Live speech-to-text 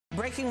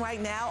Breaking right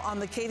now on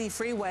the Katy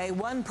Freeway,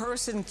 one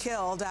person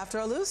killed after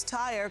a loose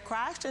tire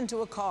crashed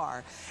into a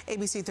car.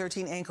 ABC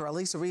 13 anchor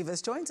Elisa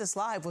Rivas joins us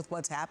live with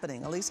what's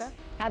happening. Elisa?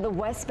 Now the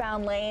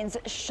westbound lanes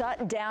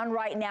shut down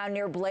right now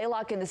near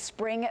Blaylock in the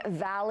Spring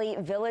Valley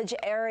Village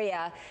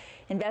area.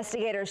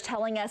 Investigators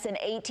telling us an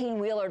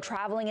 18-wheeler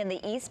traveling in the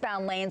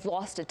eastbound lanes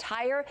lost a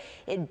tire.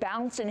 It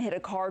bounced and hit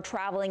a car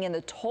traveling in the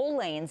toll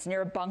lanes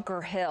near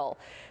Bunker Hill.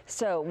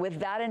 So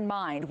with that in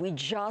mind, we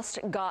just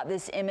got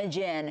this image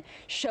in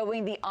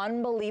showing the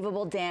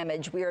unbelievable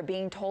damage. We are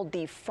being told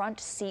the front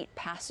seat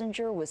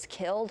passenger was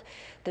killed.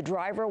 The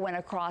driver went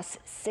across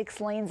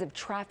 6 lanes of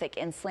traffic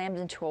and slammed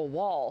into a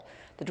wall.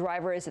 The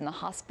driver is in the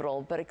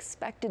hospital but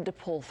expected to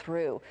pull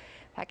through.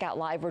 Back out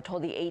live, we're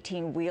told the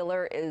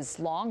 18-wheeler is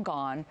long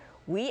gone.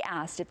 We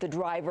asked if the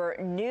driver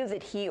knew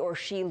that he or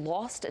she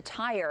lost a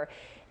tire.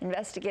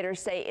 Investigators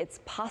say it's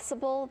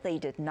possible they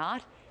did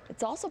not.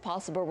 It's also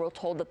possible, we're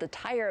told, that the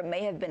tire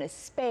may have been a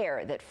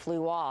spare that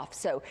flew off.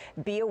 So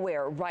be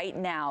aware right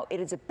now, it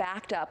is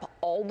backed up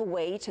all the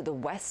way to the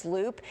West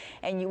Loop,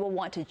 and you will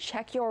want to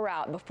check your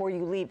route before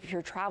you leave if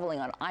you're traveling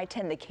on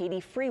I-10, the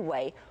Katy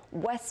Freeway,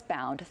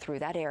 westbound through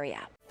that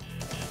area.